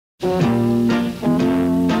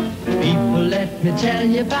let me tell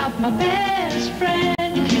you about my best friend.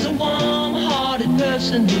 He's a warm-hearted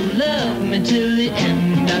person who loved me till the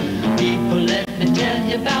end. People, let me tell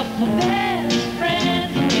you about my best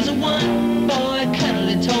friend. He's a one-boy,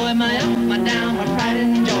 cuddly toy, my up, my down, my pride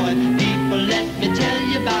and joy. People, let me tell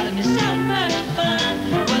you about him. He's so much fun,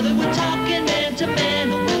 whether we're talking man to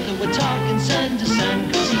man or whether we're talking son to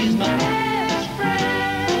son, 'cause he's my best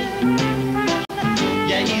friend.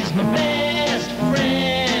 Yeah, he's my best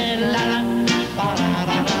friend. La la, ba da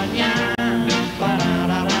da da ya, ba da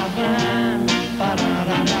da da ba, ba da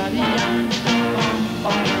da da ya,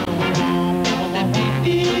 ba da da beep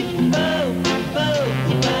beep, bo bo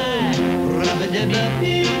ba, rubba da ba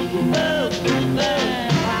beep, bo ba,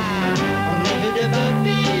 rubba da ba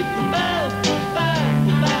beep, bo ba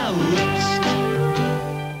ba. Whoops.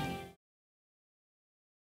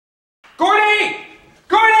 Gordy!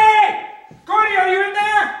 Gordy! Gordy, are you in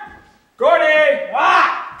there? Gordy! What?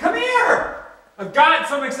 Come here! I've got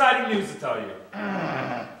some exciting news to tell you.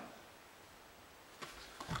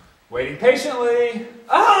 Waiting patiently.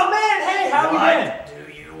 Oh man, hey, how have you been? What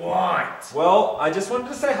do you want? Well, I just wanted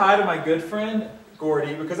to say hi to my good friend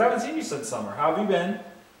Gordy because I haven't seen you since summer. How have you been?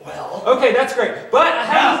 Well, Okay, that's great. But I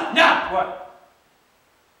have no. What?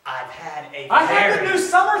 I've had a I have the new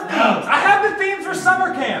summer themes. I have the themes for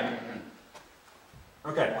summer camp.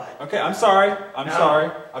 Okay. What? Okay, I'm sorry. I'm No. sorry.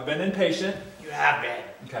 I've been impatient. You have been.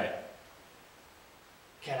 Okay.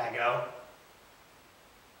 Can I go?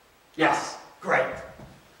 Yes. Great.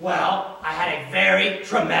 Well, I had a very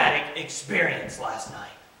traumatic experience last night.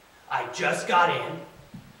 I just got in.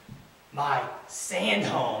 My sand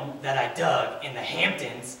home that I dug in the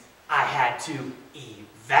Hamptons, I had to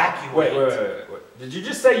evacuate. Wait. Did you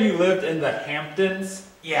just say you lived in the Hamptons?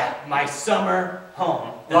 Yeah, my summer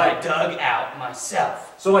home that Like- I dug out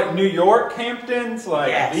myself. So like New York Hamptons? Like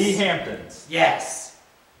Yes. the Hamptons? Yes.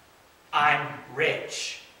 I'm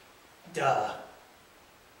rich. Duh.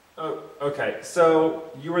 Oh, okay. So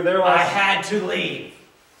you were there I last... had to leave.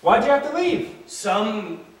 Why'd you have to leave?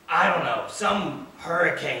 Some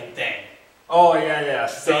hurricane thing. Oh, yeah.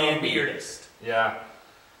 The weirdest. Yeah.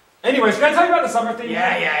 Anyways, can I tell you about the summer theme?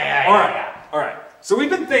 Yeah. All right. So we've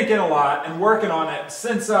been thinking a lot and working on it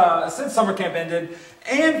since summer camp ended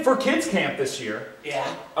and for kids camp this year. Yeah.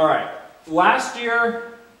 All right. Last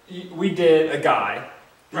year we did a guy.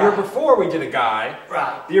 The year Right. before we did a guy.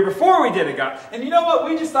 Right. The year before we did a guy. And you know what?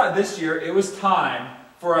 We just thought this year it was time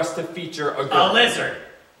for us to feature a girl. A lizard.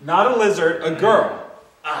 Not a lizard, a girl.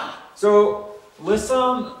 Ah. So list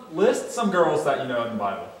some girls that you know in the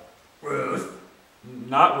Bible. Ruth.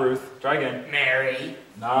 Not Ruth. Try again. Mary.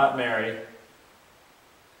 Not Mary.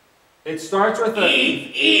 It starts with a...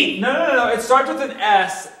 Eve. No. It starts with an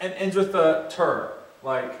S and ends with a ter.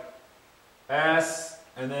 Like S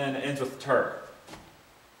and then ends with ter.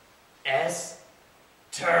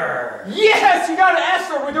 Esther. Yes, you got an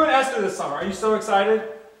Esther. We're doing Esther this summer. Are you so excited?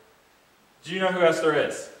 Do you know who Esther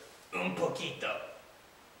is? Un poquito.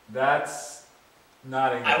 That's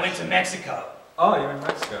not English. I went to Mexico. Oh, you're in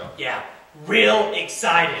Mexico. Yeah. Real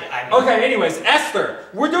excited. Okay, anyways, Esther.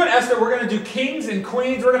 We're doing Esther. We're going to do kings and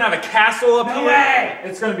queens. We're going to have a castle up here. No way!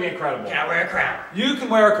 It's going to be incredible. Can I wear a crown? You can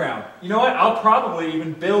wear a crown. You know what? I'll probably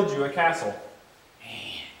even build you a castle. Man,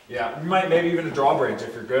 Yeah, you might maybe even a drawbridge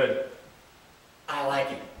if you're good. I like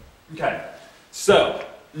it. Okay, so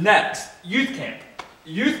next, youth camp.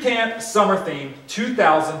 Youth camp summer theme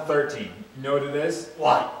 2013. You know what it is?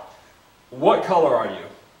 What? What color are you?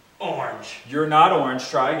 Orange. You're not orange.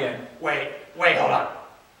 Try again. Wait, hold on.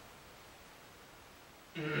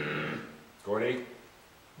 Gordy.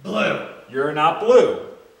 Blue. You're not blue.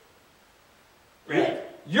 Red.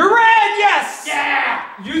 You're red, yes! Yeah!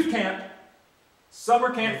 Youth camp,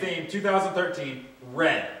 summer camp theme 2013,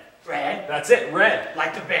 red. Red. That's it, red.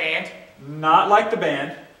 Like the band. Not like the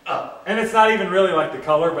band. Oh. And it's not even really like the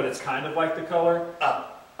color, but it's kind of like the color. Oh.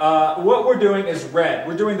 What we're doing is red.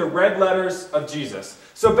 We're doing the red letters of Jesus.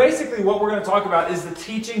 So basically what we're going to talk about is the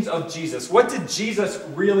teachings of Jesus. What did Jesus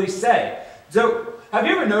really say? So have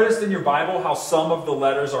you ever noticed in your Bible how some of the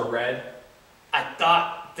letters are red? I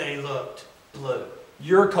thought they looked blue.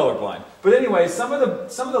 You're colorblind. But anyway, some of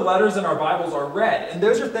the letters in our Bibles are red. And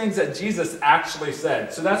those are things that Jesus actually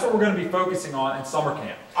said. So that's what we're going to be focusing on in summer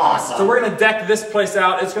camp. Awesome. So we're going to deck this place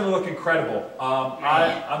out. It's going to look incredible.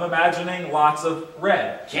 I'm imagining lots of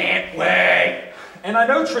red. Can't wait. And I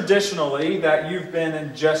know traditionally that you've been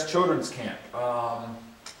in just children's camp.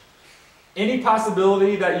 Any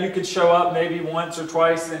possibility that you could show up maybe once or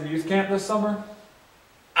twice in youth camp this summer?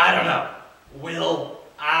 I don't know. Will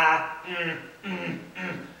I?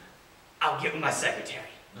 I'll get with my secretary.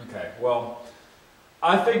 Okay, well,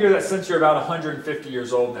 I figure that since you're about 150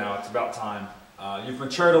 years old now, it's about time. You've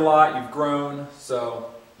matured a lot, you've grown,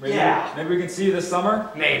 so maybe we can see you this summer?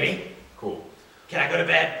 Maybe. Cool. Can I go to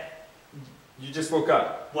bed? You just woke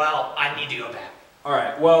up. Well, I need to go back.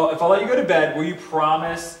 Alright, well, if I let you go to bed, will you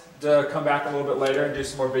promise to come back a little bit later and do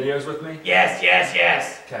some more videos with me? Yes, yes,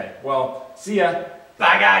 yes. Okay, well, see ya.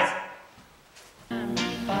 Bye, guys.